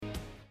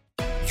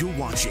You're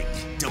watching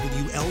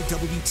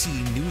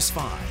WLWT News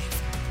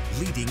 5,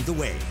 leading the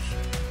way.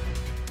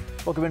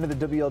 Welcome into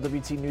the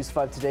WLWT News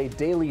 5 Today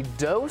Daily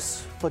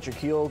Dose. Fletcher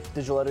Keel,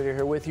 digital editor,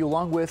 here with you,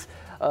 along with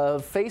a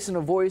face and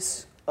a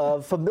voice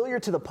familiar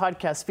to the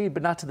podcast feed,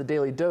 but not to the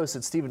Daily Dose.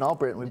 It's Stephen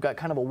Albrecht, and we've got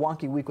kind of a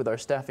wonky week with our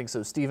staffing,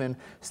 so Stephen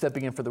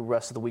stepping in for the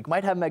rest of the week.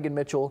 Might have Megan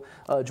Mitchell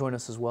join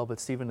us as well, but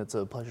Stephen, it's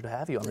a pleasure to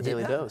have you on the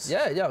Daily Dose.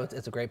 Yeah,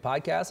 it's a great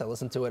podcast. I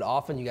listen to it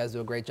often. You guys do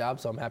a great job,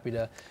 so I'm happy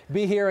to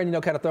be here and,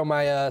 kind of throw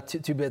my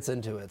two bits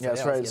into it. So,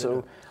 that's right.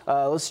 So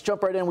let's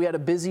jump right in. We had a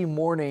busy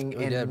morning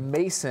in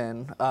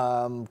Mason.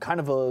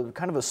 Kind of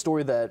a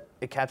story that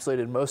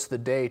encapsulated most of the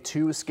day.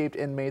 2 escaped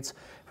inmates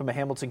from a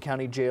Hamilton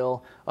County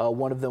jail.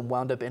 One of them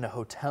wound up in a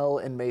hotel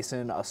in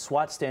Mason. A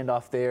SWAT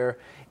standoff there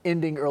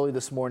ending early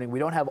this morning. We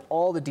don't have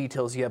all the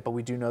details yet, but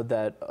we do know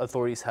that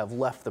authorities have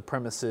left the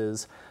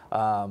premises.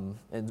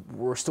 And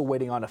we're still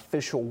waiting on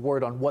official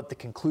word on what the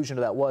conclusion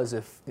of that was,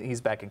 if he's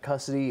back in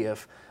custody,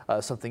 if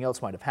something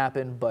else might have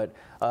happened. But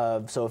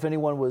so if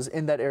anyone was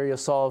in that area,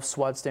 saw a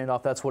SWAT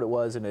standoff, that's what it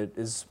was, and it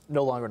is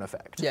no longer in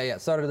effect. Yeah.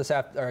 It started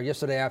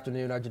yesterday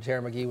afternoon.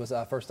 Jatera McGee was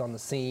first on the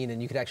scene,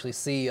 and you could actually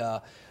see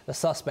the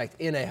suspect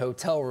in a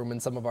hotel room in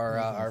some of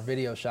our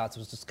video shots. It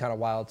was just kind of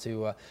wild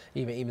to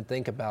even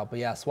think about. But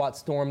yeah, SWAT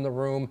stormed the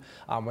room.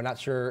 We're not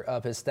sure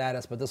of his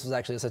status, but this was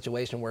actually a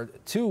situation where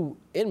 2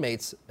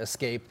 inmates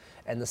escaped,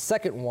 and the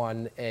second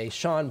one, a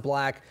Sean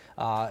Black,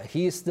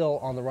 he's still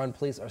on the run.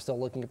 Police are still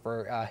looking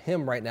for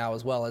him right now,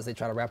 as well as they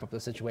try to wrap up the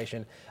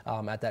situation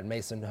at that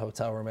Mason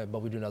hotel room.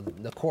 But we do know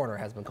the coroner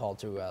has been called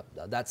to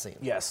that scene.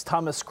 Yes,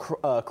 Thomas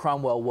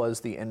Cromwell was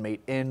the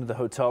inmate in the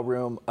hotel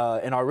room.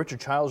 And our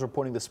Richard Childs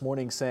reporting this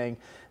morning saying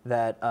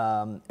that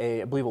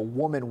I believe a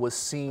woman was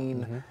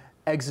seen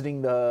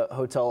exiting the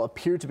hotel,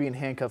 appeared to be in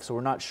handcuffs, so we're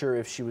not sure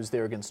if she was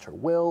there against her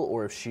will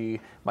or if she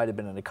might have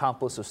been an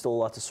accomplice. So still a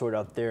lot to sort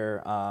out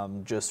there.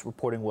 Just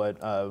reporting what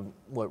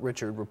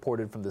Richard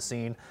reported from the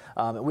scene.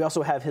 And we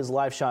also have his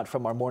live shot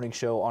from our morning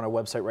show on our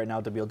website right now,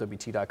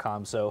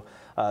 WLWT.com, so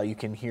you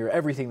can hear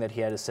everything that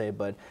he had to say.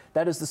 But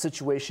that is the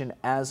situation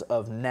as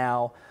of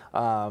now.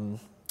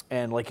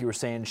 And like you were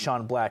saying,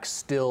 Sean Black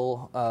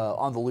still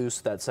on the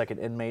loose, that second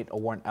inmate, a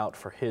warrant out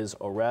for his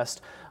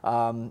arrest.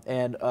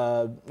 And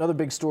another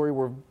big story,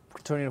 we're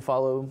continuing to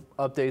follow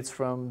updates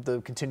from the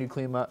continued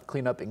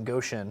cleanup in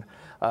Goshen.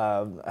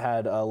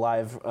 Had a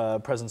live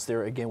presence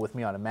there again with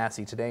Miana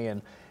Massey today,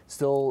 and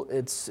still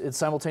it's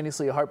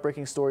simultaneously a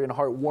heartbreaking story and a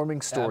heartbreaking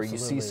story.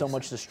 Absolutely. You see so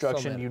much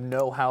destruction, you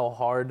know how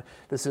hard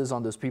this is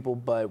on those people,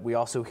 but we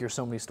also hear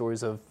so many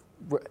stories of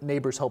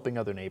neighbors helping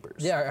other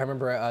neighbors. Yeah, I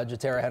remember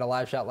Jatera had a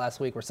live shot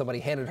last week where somebody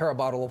handed her a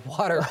bottle of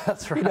water.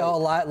 That's right.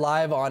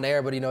 Live on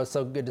air. But it's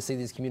so good to see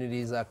these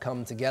communities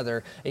come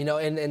together. And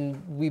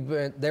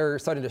they're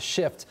starting to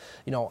shift.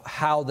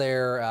 How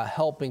they're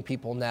helping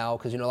people now,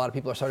 because a lot of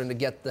people are starting to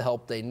get the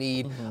help they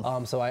need.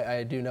 So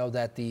I do know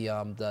that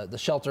the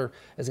shelter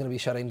is going to be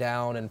shutting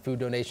down and food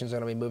donations are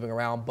going to be moving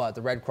around. But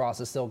the Red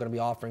Cross is still going to be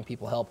offering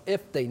people help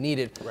if they need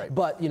it. Right.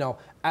 But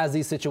as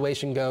the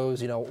situation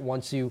goes,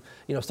 once you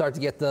start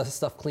to get the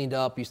stuff cleaned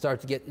up, you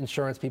start to get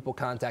insurance people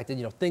contacted,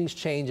 things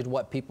change in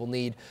what people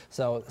need.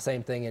 So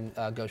same thing in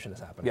Goshen is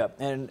happening. Yep,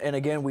 and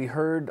again, we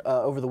heard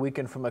over the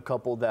weekend from a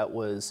couple that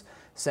was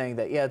saying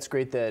that, yeah, it's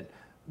great that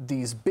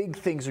these big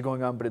things are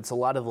going on, but it's a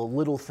lot of the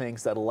little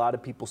things that a lot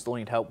of people still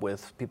need help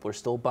with. People are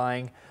still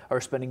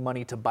spending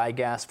money to buy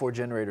gas for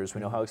generators.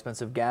 We know how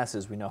expensive gas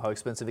is. We know how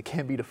expensive it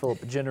can be to fill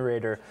up a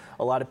generator.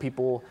 A lot of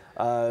people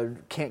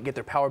can't get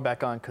their power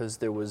back on because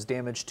there was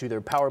damage to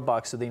their power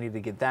box, so they need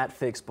to get that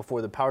fixed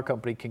before the power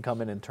company can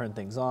come in and turn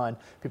things on.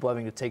 People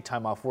having to take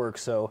time off work.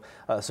 So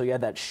yeah,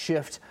 that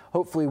shift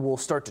hopefully will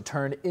start to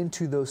turn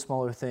into those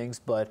smaller things.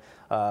 But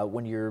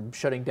when you're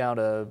shutting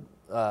down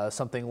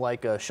something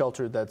like a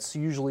shelter, that's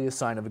usually a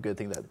sign of a good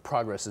thing, that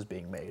progress is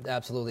being made.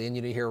 Absolutely. And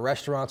you hear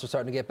restaurants are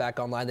starting to get back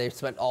online. They've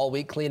spent all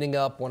week cleaning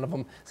up. One of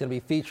them is going to be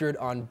featured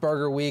on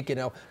Burger Week. We're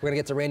going to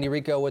get to Randy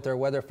Rico with our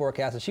weather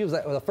forecast. And she was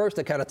the first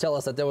to kind of tell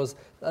us that there was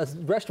a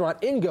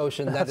restaurant in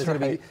Goshen that is going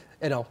to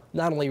be,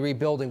 not only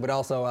rebuilding, but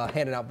also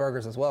handing out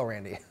burgers as well,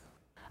 Randy.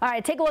 All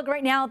right, take a look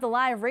right now at the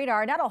live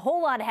radar. Not a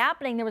whole lot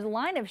happening. There was a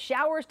line of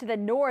showers to the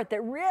north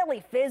that really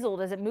fizzled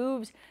as it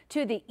moves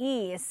to the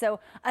east. So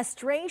a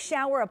stray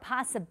shower a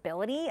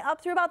possibility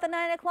up through about the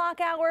 9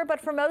 o'clock hour. But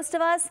for most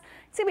of us,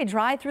 it's going to be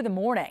dry through the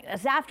morning.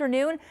 This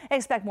afternoon,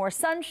 expect more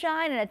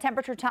sunshine and a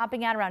temperature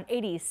topping out around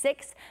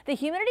 86. The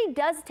humidity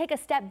does take a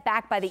step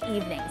back by the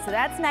evening, so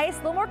that's nice. A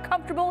little more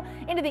comfortable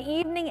into the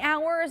evening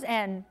hours,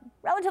 and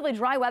relatively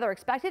dry weather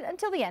expected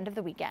until the end of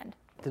the weekend.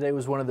 Today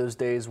was one of those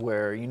days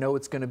where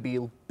it's going to be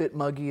a bit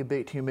muggy, a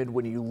bit humid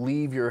when you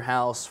leave your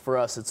house. For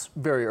us, it's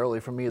very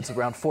early. For me, it's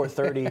around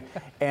 4:30,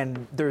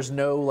 and there's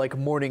no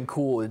morning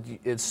cool.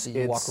 It's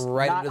walk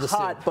right not into the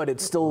hot, but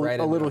it's still right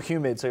a little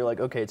humid. So you're like,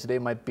 okay, today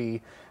might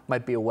be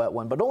might be a wet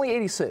one, but only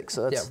 86,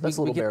 so that's a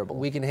little bearable.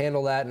 We can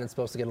handle that, and it's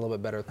supposed to get a little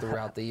bit better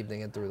throughout the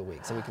evening and through the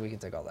week, so we can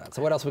take all that.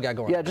 So what else we got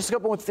going on? Yeah, just a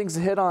couple more things to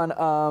hit on.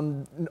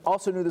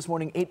 Also new this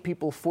morning, 8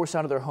 people forced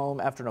out of their home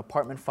after an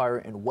apartment fire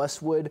in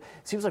Westwood. It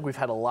seems like we've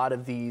had a lot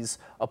of these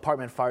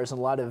apartment fires and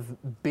a lot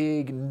of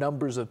big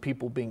numbers of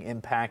people being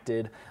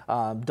impacted.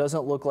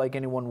 Doesn't look like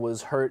anyone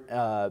was hurt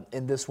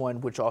in this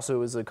one, which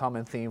also is a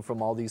common theme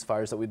from all these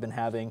fires that we've been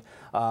having.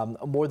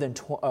 More than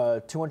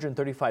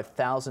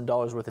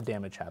 $235,000 worth of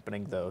damage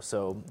happening, though.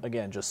 So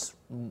again, just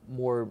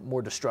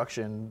more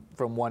destruction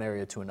from one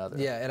area to another.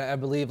 Yeah, and I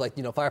believe, like,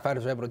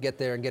 firefighters were able to get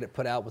there and get it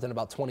put out within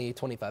about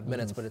 20-25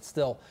 minutes, but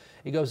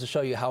it goes to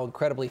show you how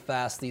incredibly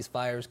fast these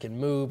fires can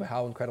move,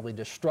 how incredibly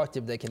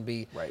destructive they can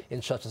be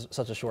in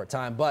such a short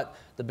time. But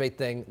the big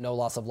thing, no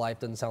loss of life.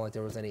 Doesn't sound like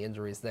there was any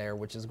injuries there,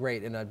 which is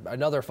great. And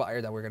another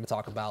fire that we're going to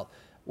talk about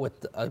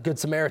with a Good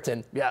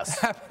Samaritan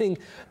happening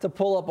to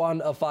pull up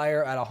on a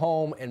fire at a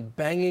home and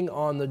banging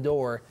on the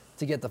door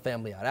to get the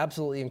family out.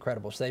 Absolutely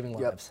incredible, saving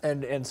lives.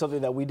 And something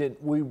that we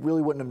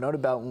really wouldn't have known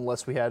about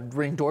unless we had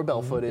Ring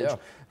doorbell footage,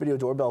 video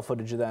doorbell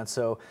footage of that.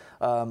 So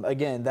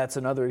again, that's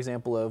another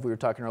example of, we were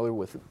talking earlier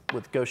with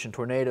Goshen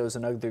tornadoes,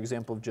 another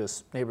example of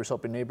just neighbors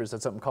helping neighbors.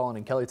 That's something Colin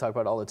and Kelly talk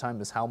about all the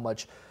time, is how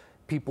much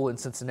people in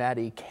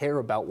Cincinnati care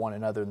about one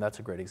another, and that's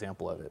a great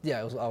example of it.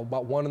 Yeah, it was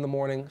about 1 in the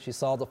morning. She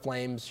saw the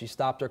flames. She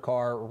stopped her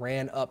car,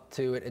 ran up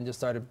to it, and just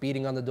started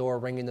beating on the door,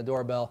 ringing the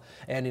doorbell.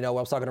 And, I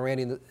was talking to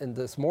Randy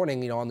this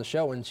morning, on the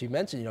show, and she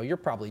mentioned, you're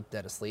probably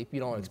dead asleep. You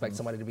don't expect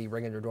somebody to be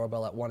ringing your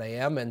doorbell at 1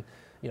 a.m. and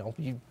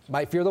you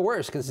might fear the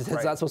worst because it's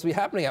not supposed to be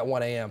happening at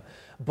 1 a.m.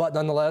 But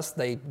nonetheless,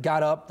 they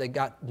got up. They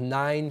got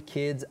 9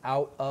 kids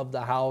out of the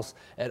house,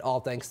 and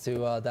all thanks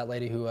to that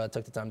lady who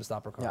took the time to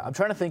stop her car. Yeah, I'm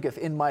trying to think if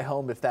in my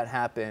home, if that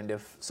happened,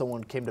 if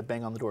someone came to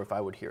bang on the door, if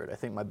I would hear it. I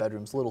think my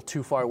bedroom's a little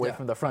too far away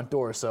from the front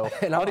door, so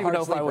and I don't even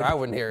know if I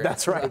wouldn't hear it.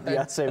 That's right.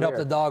 Yeah, same here. I hope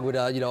the dog would,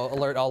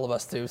 alert all of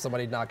us to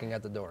somebody knocking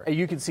at the door.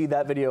 You can see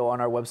that video on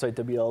our website,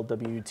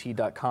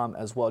 WLWT.com,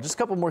 as well. Just a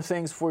couple more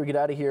things before we get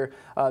out of here.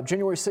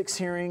 January 6th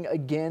hearing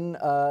again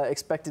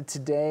expected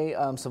today.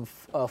 Some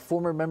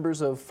former members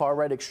of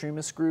far-right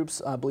extremist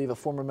groups, I believe a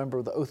former member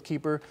of the Oath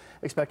Keeper,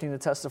 expecting to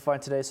testify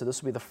today. So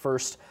this will be the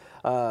first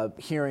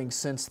hearing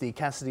since the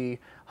Cassidy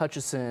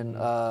Hutchinson,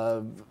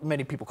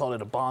 many people called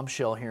it a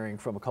bombshell hearing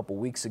from a couple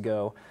weeks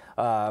ago.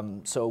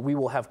 So we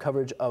will have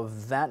coverage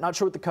of that. Not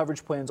sure what the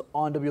coverage plans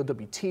on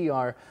WLWT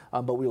are,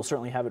 but we will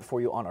certainly have it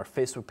for you on our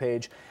Facebook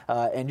page.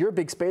 And you're a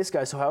big space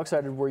guy, so how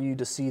excited were you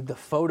to see the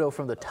photo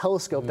from the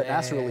telescope that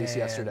NASA released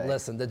yesterday?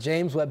 Listen, the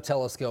James Webb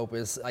Telescope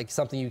is like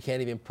something you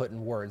can't even put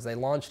in words. They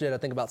launched it, I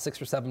think, about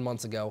 6 or 7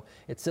 months ago.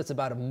 It sits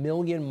about 1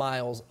 million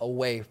miles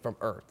away from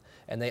Earth.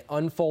 And they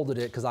unfolded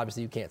it, because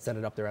obviously you can't set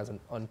it up there as an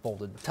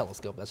unfolded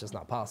telescope. That's just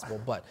not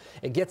possible. But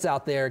it gets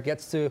out there,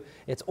 gets to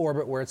its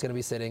orbit where it's going to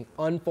be sitting,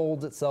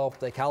 unfolds itself,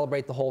 they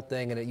calibrate the whole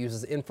thing, and it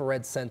uses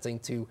infrared sensing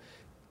to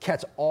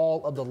catch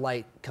all of the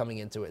light coming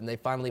into it. And they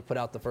finally put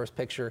out the first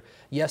picture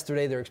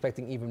yesterday. They're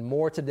expecting even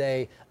more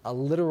today, a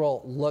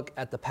literal look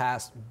at the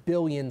past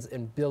billions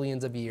and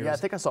billions of years. Yeah, I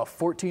think I saw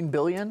 14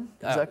 billion.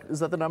 Is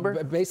that the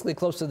number? Basically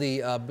close to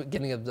the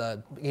beginning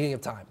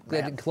of time.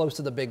 Close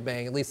to the Big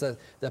Bang. At least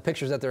the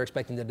pictures that they're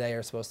expecting today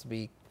are supposed to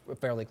be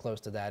fairly close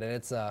to that. And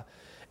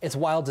it's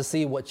wild to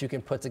see what you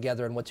can put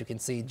together and what you can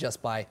see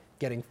just by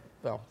getting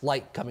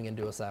light coming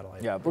into a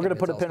satellite. Yeah, we're going to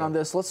put a pin on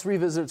this. Let's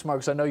revisit it tomorrow,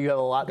 because I know you have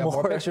a lot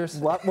more pictures.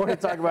 A lot more to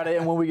talk about it.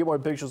 And when we get more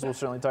pictures, we'll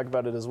certainly talk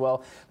about it as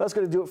well. That's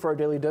going to do it for our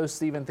Daily Dose.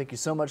 Stephen, thank you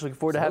so much. Looking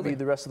forward to having you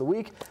the rest of the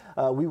week.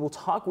 We will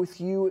talk with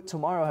you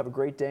tomorrow. Have a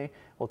great day.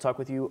 We'll talk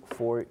with you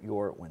for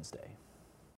your Wednesday.